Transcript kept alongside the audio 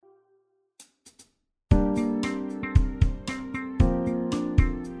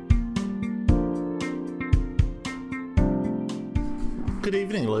Good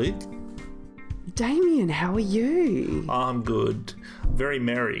evening, Luke. Damien, how are you? I'm good. Very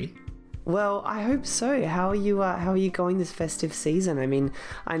merry. Well, I hope so. How are you going this festive season? I mean,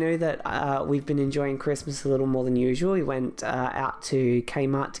 I know that we've been enjoying Christmas a little more than usual. We went out to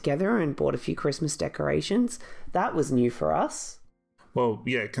Kmart together and bought a few Christmas decorations. That was new for us. Well,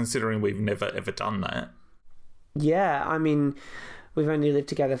 yeah, considering we've never ever done that. Yeah, I mean, we've only lived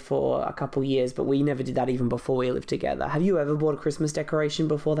together for a couple years, but we never did that even before we lived together. Have you ever bought a Christmas decoration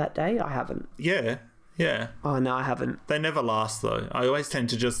before that day? I haven't. Yeah. Oh, no, I haven't. They never last, though. I always tend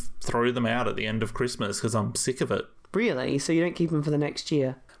to just throw them out at the end of Christmas because I'm sick of it. Really? So you don't keep them for the next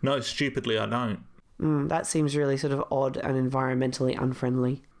year? No, stupidly, I don't. That seems really sort of odd and environmentally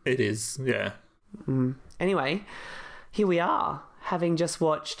unfriendly. It is, yeah. Anyway, here we are, having just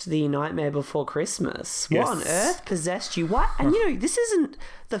watched The Nightmare Before Christmas. What on earth possessed you? What? And this isn't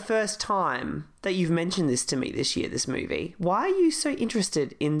the first time that you've mentioned this to me this year, this movie. Why are you so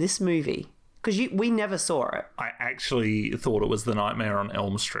interested in this movie? Because we never saw it. I actually thought it was The Nightmare on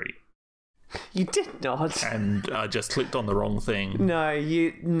Elm Street. You did not. And I just clicked on the wrong thing.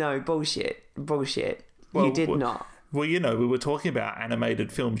 No, bullshit. Well, you did not. Well, we were talking about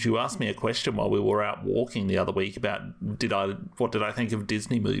animated films. You asked me a question while we were out walking the other week about what did I think of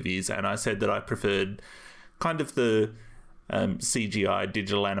Disney movies, and I said that I preferred kind of the CGI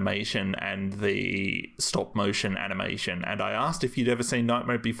digital animation and the stop motion animation. And I asked if you'd ever seen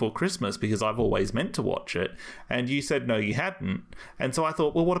Nightmare Before Christmas because I've always meant to watch it, and you said no, you hadn't. And so I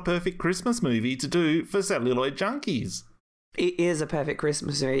thought, well, what a perfect Christmas movie to do for celluloid junkies. It is a perfect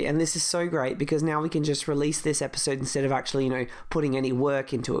Christmas movie, and this is so great because now we can just release this episode instead of actually, putting any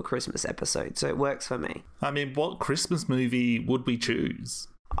work into a Christmas episode. So it works for me. I mean, what Christmas movie would we choose?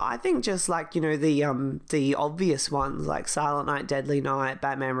 I think just like, the obvious ones like Silent Night, Deadly Night,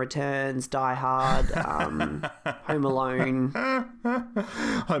 Batman Returns, Die Hard, Home Alone.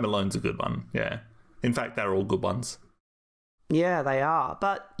 Home Alone's a good one, yeah. In fact, they're all good ones. Yeah, they are.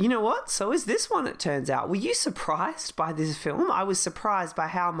 But you know what? So is this one, it turns out. Were you surprised by this film? I was surprised by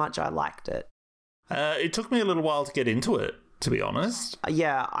how much I liked it. It took me a little while to get into it, to be honest.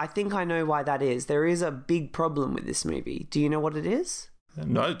 Yeah, I think I know why that is. There is a big problem with this movie. Do you know what it is?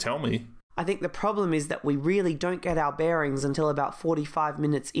 No, tell me. I think the problem is that we really don't get our bearings until about 45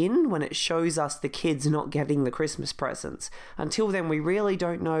 minutes in when it shows us the kids not getting the Christmas presents. Until then, we really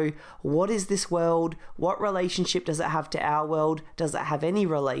don't know what is this world, what relationship does it have to our world, does it have any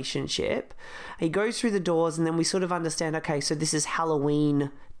relationship? He goes through the doors and then we sort of understand, okay, so this is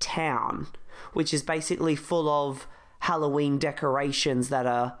Halloween Town, which is basically full of Halloween decorations that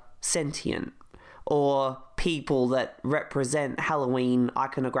are sentient, or people that represent Halloween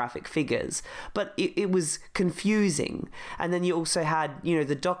iconographic figures. But it was confusing. And then you also had,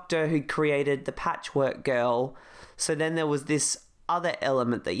 the doctor who created the Patchwork Girl. So then there was this other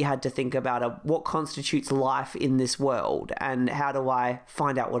element that you had to think about of what constitutes life in this world and how do I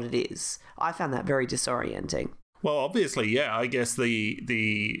find out what it is. I found that very disorienting. Well, obviously, yeah, I guess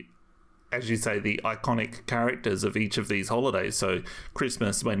the as you say, the iconic characters of each of these holidays. So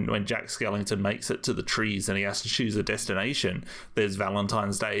Christmas, when Jack Skellington makes it to the trees and he has to choose a destination, there's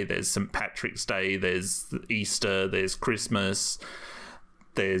Valentine's Day, there's St. Patrick's Day, there's Easter, there's Christmas,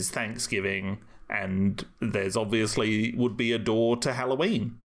 there's Thanksgiving, and there's obviously would be a door to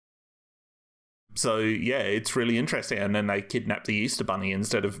Halloween. So, yeah, it's really interesting. And then they kidnap the Easter Bunny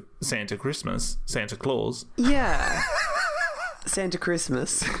instead of Santa Claus. Yeah. Santa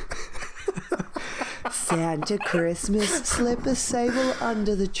Christmas. Santa Christmas, slip a sable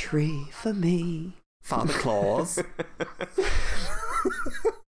under the tree for me. Father Claus.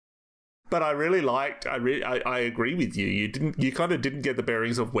 But I really liked. I agree with you. You kind of didn't get the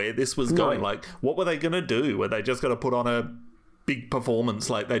bearings of where this was going. No. Like, what were they going to do? Were they just going to put on a big performance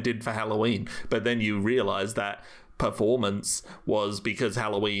like they did for Halloween? But then you realise that performance was because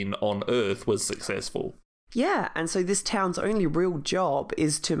Halloween on Earth was successful. Yeah, and so this town's only real job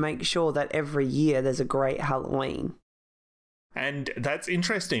is to make sure that every year there's a great Halloween. And that's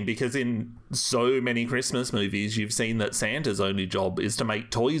interesting because in so many Christmas movies, you've seen that Santa's only job is to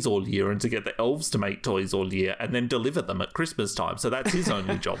make toys all year and to get the elves to make toys all year and then deliver them at Christmas time. So that's his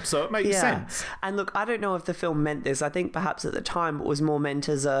only job. So it makes sense. And look, I don't know if the film meant this. I think perhaps at the time it was more meant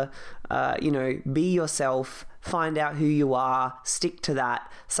as a, be yourself, find out who you are, stick to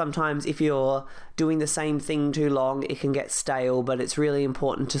that. Sometimes if you're doing the same thing too long, it can get stale, but it's really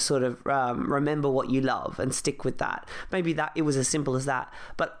important to sort of remember what you love and stick with that. Maybe that it was as simple as that.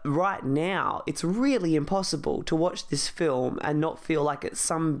 But right now, it's really impossible to watch this film and not feel like it's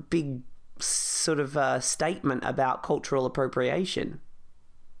some big sort of statement about cultural appropriation.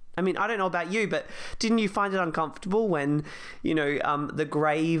 I mean, I don't know about you, but didn't you find it uncomfortable when, the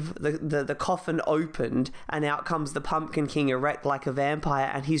grave, the coffin opened and out comes the Pumpkin King erect like a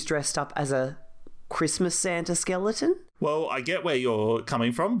vampire and he's dressed up as a Christmas Santa skeleton? Well, I get where you're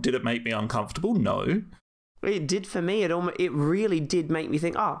coming from. Did it make me uncomfortable? No. It did for me. It really did make me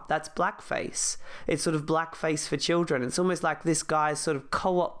think, oh, that's blackface. It's sort of blackface for children. It's almost like this guy's sort of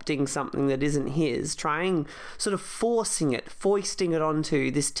co-opting something that isn't his, sort of foisting it onto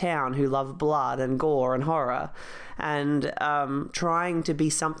this town who love blood and gore and horror, and trying to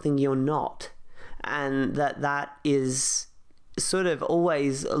be something you're not. And that is sort of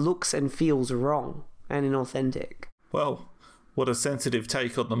always looks and feels wrong and inauthentic. Well, what a sensitive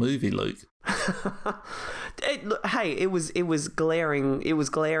take on the movie, Luke. It was glaring. It was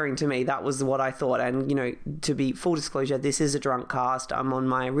glaring to me. That was what I thought. And to be full disclosure, this is a drunk cast. I'm on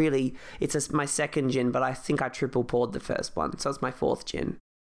my my second gin, but I think I triple poured the first one, so it's my fourth gin.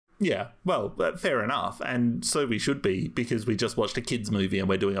 Yeah, well, fair enough, and so we should be, because we just watched a kids movie and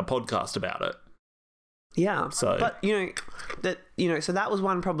we're doing a podcast about it. Yeah, so that was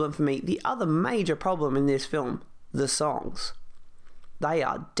one problem for me. The other major problem in this film, the songs. They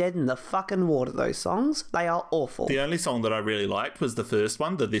are dead in the fucking water, those songs. They are awful. The only song that I really liked was the first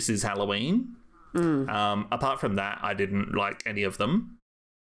one, the This Is Halloween. Apart from that, I didn't like any of them.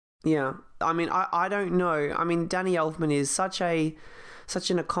 Yeah. I mean, I don't know. I mean, Danny Elfman is such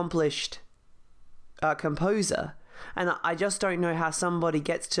an accomplished composer. And I just don't know how somebody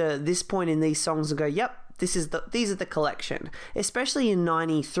gets to this point in these songs and go, yep, these are the collection. Especially in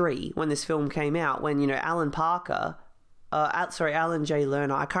 93, when this film came out, when, Alan J.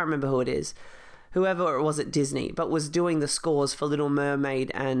 Lerner, I can't remember who it is, whoever it was at Disney, but was doing the scores for Little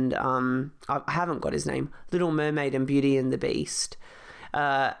Mermaid and, I haven't got his name, Little Mermaid and Beauty and the Beast.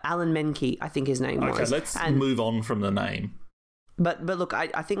 Alan Menke, I think his name was. Okay, let's move on from the name. But look,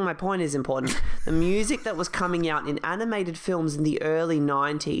 I think my point is important. The music that was coming out in animated films in the early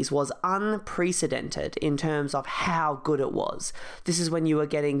 90s was unprecedented in terms of how good it was. This is when you were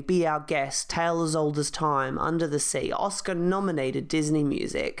getting Be Our Guest, Tale as Old as Time, Under the Sea, Oscar-nominated Disney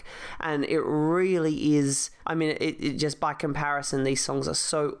music. And it really is, I mean, it just by comparison, these songs are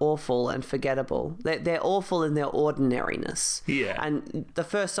so awful and forgettable. They're awful in their ordinariness. Yeah. And the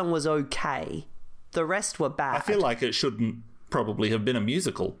first song was okay. The rest were bad. I feel like it shouldn't probably have been a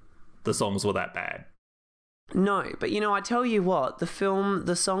musical. The songs were that bad. No, but I tell you what,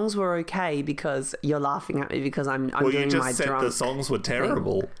 the songs were okay because you're laughing at me because I'm doing my drunk. Well, you just said the songs were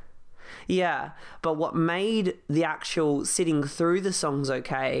terrible. Thing. Yeah, but what made the actual sitting through the songs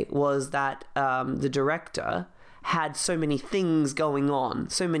okay was that the director had so many things going on,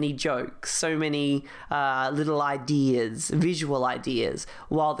 so many jokes, so many little ideas, visual ideas,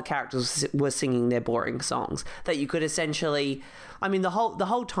 while the characters were singing their boring songs, that you could essentially, I mean, the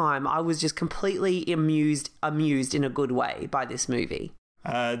whole time I was just completely amused in a good way by this movie.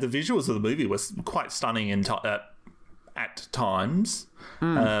 The visuals of the movie were quite stunning at times,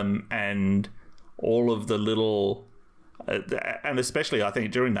 and all of the little... and especially, I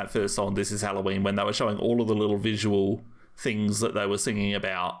think, during that first song, This Is Halloween, when they were showing all of the little visual things that they were singing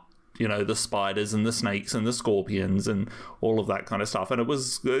about, the spiders and the snakes and the scorpions and all of that kind of stuff. And it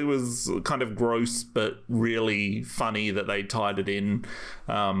was kind of gross, but really funny that they tied it in.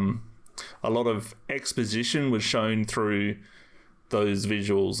 A lot of exposition was shown through those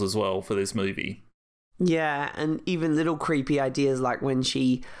visuals as well for this movie. Yeah, and even little creepy ideas like when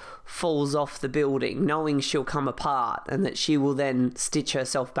she falls off the building, knowing she'll come apart and that she will then stitch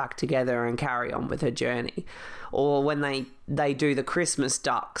herself back together and carry on with her journey. Or when they do the Christmas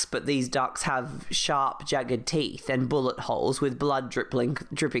ducks, but these ducks have sharp, jagged teeth and bullet holes with blood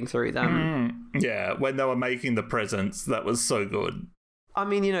dripping through them. Yeah, when they were making the presents, that was so good. I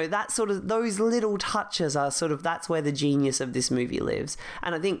mean, that sort of, those little touches are sort of, that's where the genius of this movie lives.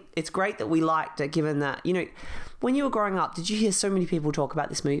 And I think it's great that we liked it, given that, when you were growing up, did you hear so many people talk about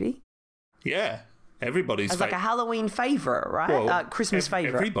this movie? Yeah, everybody's like a Halloween favourite, right? Well, Christmas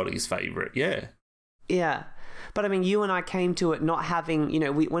favourite. Everybody's favourite, yeah. Yeah. But I mean, you and I came to it not having,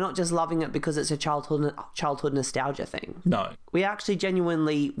 we're not just loving it because it's a childhood nostalgia thing. No. We actually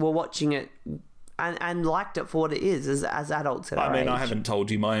genuinely were watching it and liked it for what it is as adults at our age. I haven't told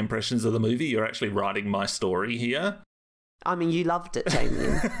you my impressions of the movie. You're actually writing my story here. I mean, you loved it,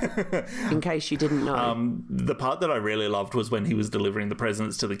 Damien, in case you didn't know. The part that I really loved was when he was delivering the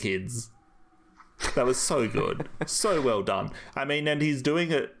presents to the kids. That was so good. So well done. I mean, and he's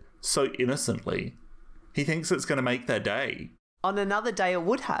doing it so innocently. He thinks it's going to make their day. On another day, it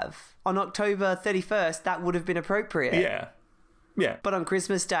would have. On October 31st, that would have been appropriate. Yeah. Yeah. But on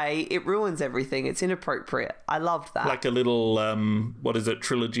Christmas Day, it ruins everything. It's inappropriate. I loved that. Like a little, what is it,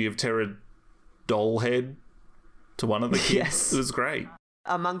 Trilogy of Terror doll head to one of the kids. Yes. It was great.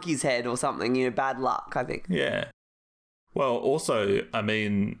 A monkey's head or something, bad luck, I think. Yeah. Well, also, I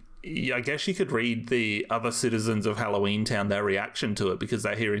mean, I guess you could read the other citizens of Halloween Town, their reaction to it, because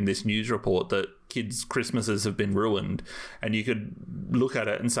they're hearing this news report that kids' Christmases have been ruined. And you could look at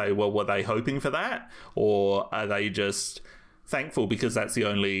it and say, well, were they hoping for that? Or are they just thankful because that's the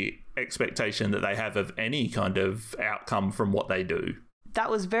only expectation that they have of any kind of outcome from what they do? That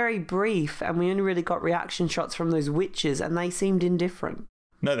was very brief, and we only really got reaction shots from those witches, and they seemed indifferent.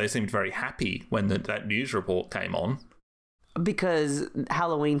 No, they seemed very happy when that news report came on. Because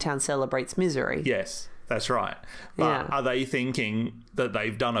Halloween Town celebrates misery. Yes, that's right. But are they thinking that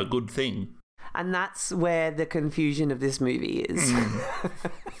they've done a good thing? And that's where the confusion of this movie is.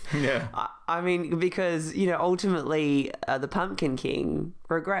 Yeah. I mean, because, ultimately the Pumpkin King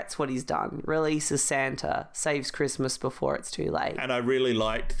regrets what he's done, releases Santa, saves Christmas before it's too late. And I really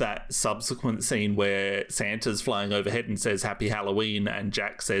liked that subsequent scene where Santa's flying overhead and says Happy Halloween and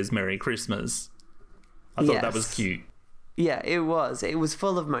Jack says Merry Christmas. I thought that was cute. Yeah, it was. It was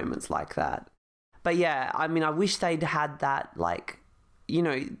full of moments like that. But yeah, I mean, I wish they'd had that,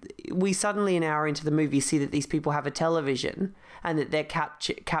 we suddenly an hour into the movie see that these people have a television and that they're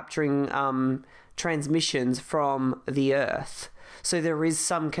capturing transmissions from the Earth. So there is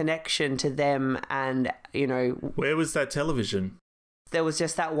some connection to them and, Where was that television? There was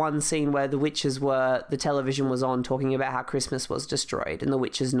just that one scene where the television was on talking about how Christmas was destroyed and the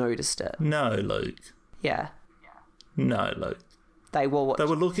witches noticed it. No, Luke. Yeah. No, Luke. They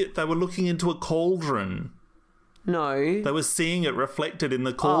were looking into a cauldron. No. They were seeing it reflected in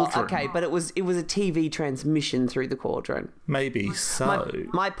the cauldron. Oh, okay, but it was a TV transmission through the cauldron. Maybe so.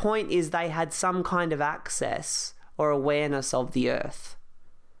 My point is they had some kind of access or awareness of the Earth.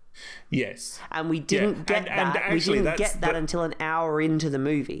 Yes. And we didn't get that. Actually, we didn't get that until an hour into the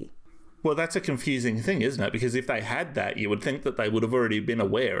movie. Well, that's a confusing thing, isn't it? Because if they had that, you would think that they would have already been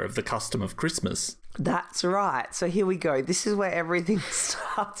aware of the custom of Christmas. That's right. So here we go. This is where everything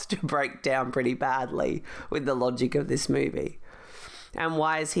starts to break down pretty badly with the logic of this movie. And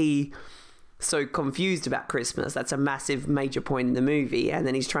why is he so confused about Christmas? That's a massive major point in the movie. And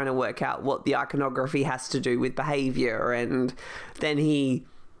then he's trying to work out what the iconography has to do with behavior. And then he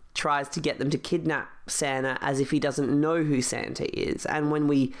tries to get them to kidnap Santa as if he doesn't know who Santa is. And when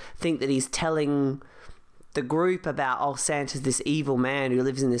we think that he's telling the group about, Santa's this evil man who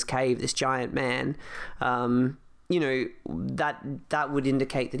lives in this cave, this giant man, that would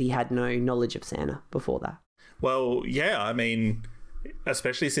indicate that he had no knowledge of Santa before that. Well, yeah, I mean,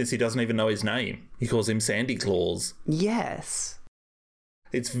 especially since he doesn't even know his name. He calls him Sandy Claus. Yes.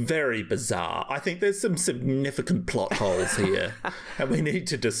 It's very bizarre. I think there's some significant plot holes here, and we need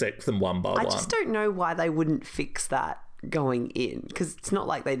to dissect them one by one. I just don't know why they wouldn't fix that going in, because it's not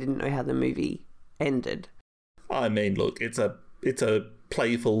like they didn't know how the movie ended. I mean, look, it's a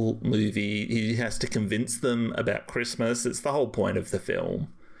playful movie. He has to convince them about Christmas. It's the whole point of the film.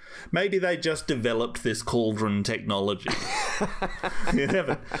 Maybe they just developed this cauldron technology.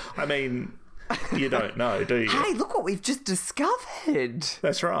 You don't know, do you? Hey, look what we've just discovered.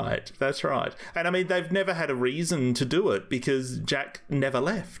 That's right. And I mean, they've never had a reason to do it because Jack never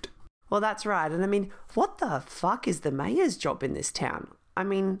left. Well, that's right. And I mean, what the fuck is the mayor's job in this town? I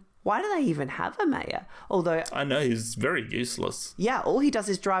mean, why do they even have a mayor? Although I know he's very useless. Yeah, all he does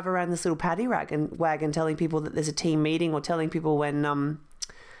is drive around this little paddy wagon telling people that there's a team meeting or telling people when,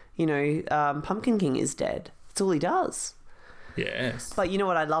 Pumpkin King is dead. That's all he does. Yes. But you know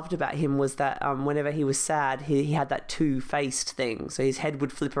what I loved about him was that whenever he was sad, he had that two-faced thing. So his head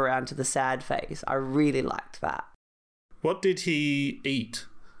would flip around to the sad face. I really liked that. What did he eat?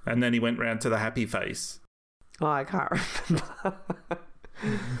 And then he went round to the happy face. Oh, I can't remember.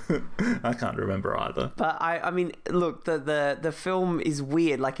 I can't remember either. But I mean, look, the film is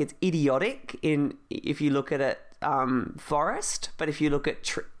weird. Like, it's idiotic if you look at it forest, but if you look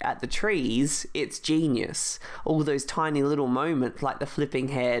at the trees, it's genius. All those tiny little moments, like the flipping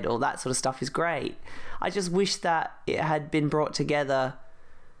head, all that sort of stuff is great. I just wish that it had been brought together,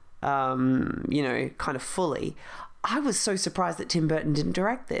 kind of fully. I was so surprised that Tim Burton didn't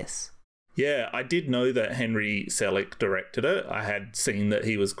direct this. Yeah, I did know that Henry Selick directed it. I had seen that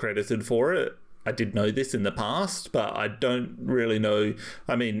he was credited for it. I did know this in the past, but I don't really know.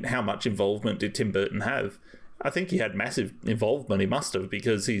 I mean, how much involvement did Tim Burton have? I think he had massive involvement. He must have,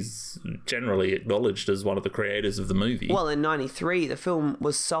 because he's generally acknowledged as one of the creators of the movie. Well, in '93, the film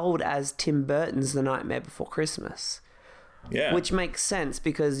was sold as Tim Burton's The Nightmare Before Christmas. Yeah. Which makes sense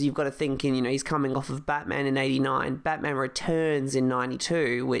because you've got to think in, he's coming off of Batman in 89, Batman Returns in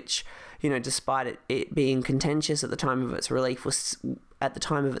 92, which, despite it being contentious at the time of its release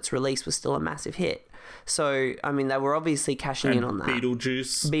was still a massive hit. So, I mean, they were obviously cashing in on that.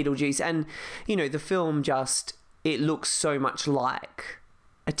 Beetlejuice. And, the film it looks so much like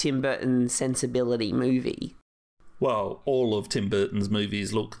a Tim Burton sensibility movie. Well, all of Tim Burton's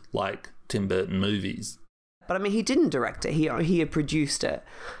movies look like Tim Burton movies. But, I mean, he didn't direct it. He had produced it.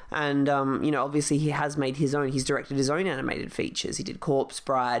 And, obviously he has made his own. He's directed his own animated features. He did Corpse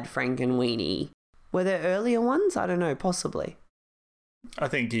Bride, Frankenweenie. Were there earlier ones? I don't know, possibly. I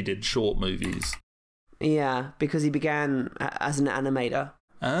think he did short movies. Yeah, because he began as an animator.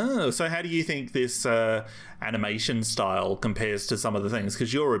 Oh, so how do you think this animation style compares to some of the things?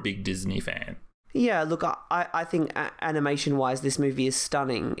 Because you're a big Disney fan. Yeah, look, I think animation-wise, this movie is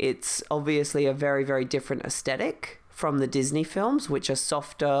stunning. It's obviously a very, very different aesthetic from the Disney films, which are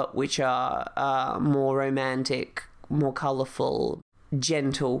softer, which are more romantic, more colourful,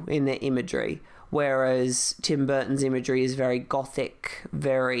 gentle in their imagery. Whereas Tim Burton's imagery is very gothic,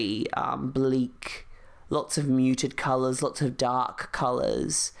 very bleak, lots of muted colours, lots of dark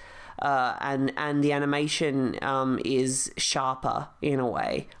colours. And the animation is sharper in a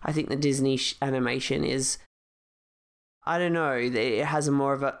way. I think the Disney animation is, I don't know, it has a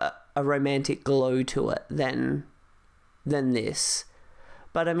more of a romantic glow to it than this.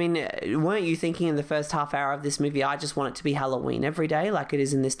 But I mean, weren't you thinking in the first half hour of this movie, I just want it to be Halloween every day like it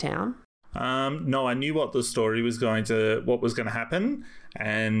is in this town? No, I knew what was going to happen,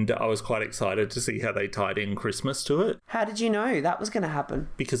 and I was quite excited to see how they tied in Christmas to it. How did you know that was going to happen?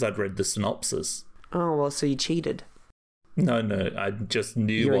 Because I'd read the synopsis. Oh, well, so you cheated. No, I just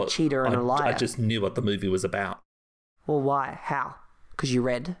knew You're a cheater and a liar. I just knew what the movie was about. Well, why? How? Because you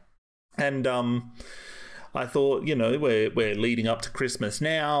read? And I thought, we're leading up to Christmas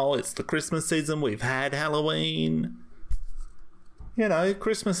now. It's the Christmas season. We've had Halloween.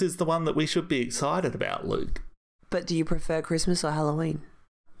 Christmas is the one that we should be excited about, Luke. But do you prefer Christmas or Halloween?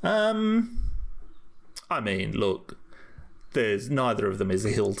 I mean, look, neither of them is a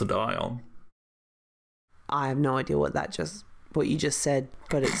hill to die on. I have no idea what you just said,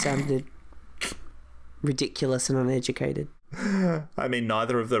 but it sounded ridiculous and uneducated. I mean,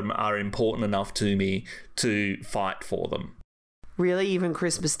 neither of them are important enough to me to fight for them. Really? Even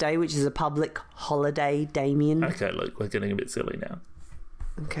Christmas Day, which is a public holiday, Damien? Okay, look, we're getting a bit silly now.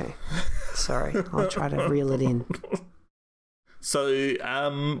 Okay. Sorry. I'll try to reel it in. So,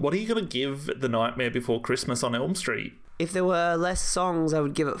 what are you going to give The Nightmare Before Christmas on Elm Street? If there were less songs, I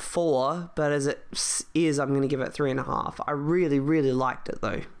would give it 4, but as it is, I'm going to give it 3.5. I really, really liked it,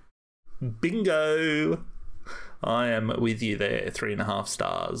 though. Bingo! I am with you there, 3.5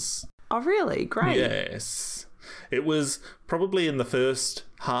 stars. Oh, really? Great. Yes. It was probably in the first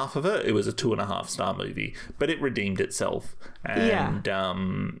half of it was a 2.5 star movie, but it redeemed itself. And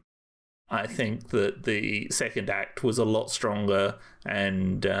I think that the second act was a lot stronger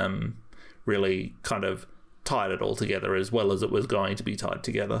and really kind of tied it all together as well as it was going to be tied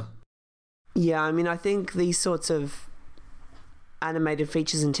together. Yeah, I mean, I think these sorts of animated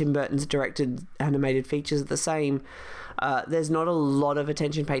features and Tim Burton's directed animated features are the same. There's not a lot of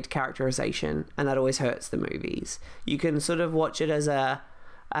attention paid to characterization, and that always hurts the movies. You can sort of watch it as a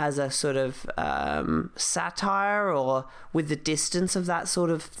sort of satire, or with the distance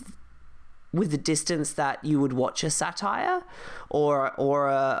that you would watch a satire or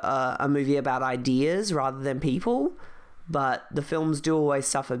a movie about ideas rather than people. But the films do always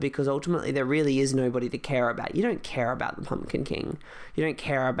suffer because ultimately there really is nobody to care about. You don't care about the Pumpkin King. You don't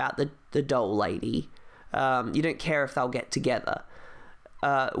care about the doll lady. You don't care if they'll get together.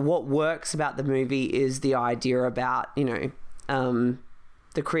 What works about the movie is the idea about,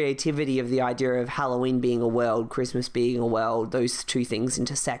 the creativity of the idea of Halloween being a world, Christmas being a world, those two things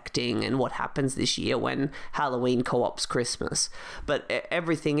intersecting, and what happens this year when Halloween co-ops Christmas. But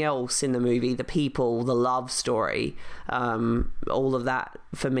everything else in the movie, the people, the love story, all of that,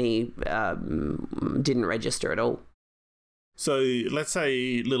 for me, didn't register at all. So let's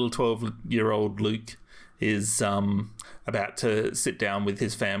say little 12-year-old Luke is about to sit down with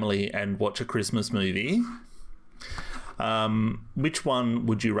his family and watch a Christmas movie. Which one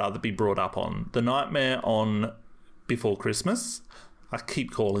would you rather be brought up on? The Nightmare on Before Christmas? I keep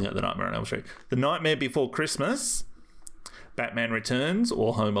calling it The Nightmare on Elm Street. The Nightmare Before Christmas, Batman Returns,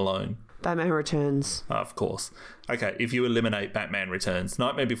 or Home Alone? Batman Returns. Of course. Okay, if you eliminate Batman Returns,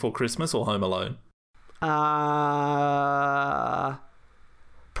 Nightmare Before Christmas or Home Alone?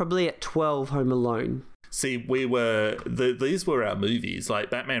 Probably at 12, Home Alone. See, these were our movies. Like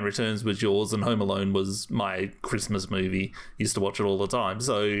Batman Returns was yours, and Home Alone was my Christmas movie. Used to watch it all the time.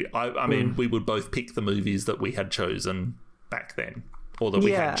 So I mean, we would both pick the movies that we had chosen back then, or that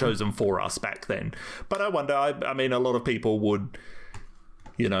we had chosen for us back then. But I wonder. I mean, a lot of people would,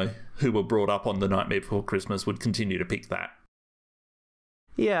 you know, who were brought up on The Nightmare Before Christmas would continue to pick that.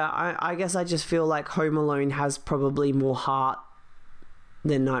 Yeah, I guess I just feel like Home Alone has probably more heart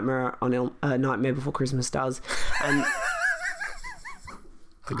than Nightmare Before Christmas does. And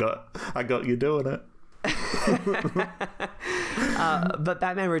I got you doing it. But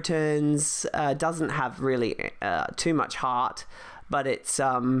Batman Returns doesn't have really too much heart, but it's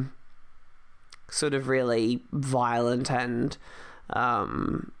sort of really violent, and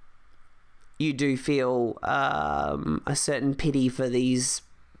you do feel a certain pity for these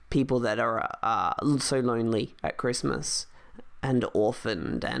people that are so lonely at Christmas and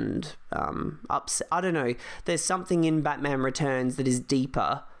orphaned and upset. I don't know. There's something in Batman Returns that is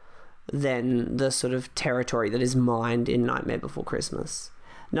deeper than the sort of territory that is mined in Nightmare Before Christmas.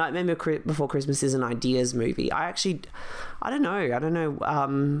 Nightmare Before Christmas is an ideas movie. I don't know.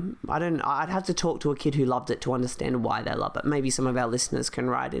 I'd have to talk to a kid who loved it to understand why they love it. Maybe some of our listeners can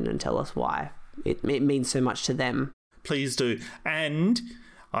write in and tell us why it means so much to them. Please do. And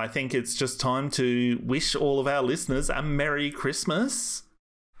I think it's just time to wish all of our listeners a Merry Christmas.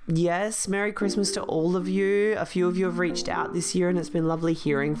 Yes, Merry Christmas to all of you. A few of you have reached out this year, and it's been lovely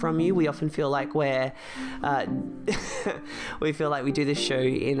hearing from you. We often feel like we feel like we do this show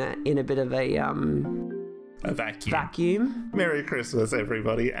in a bit of a vacuum. Merry Christmas,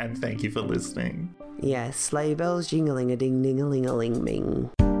 everybody, and thank you for listening. Yes, sleigh bells jingling a ding ding a ling a ling ming.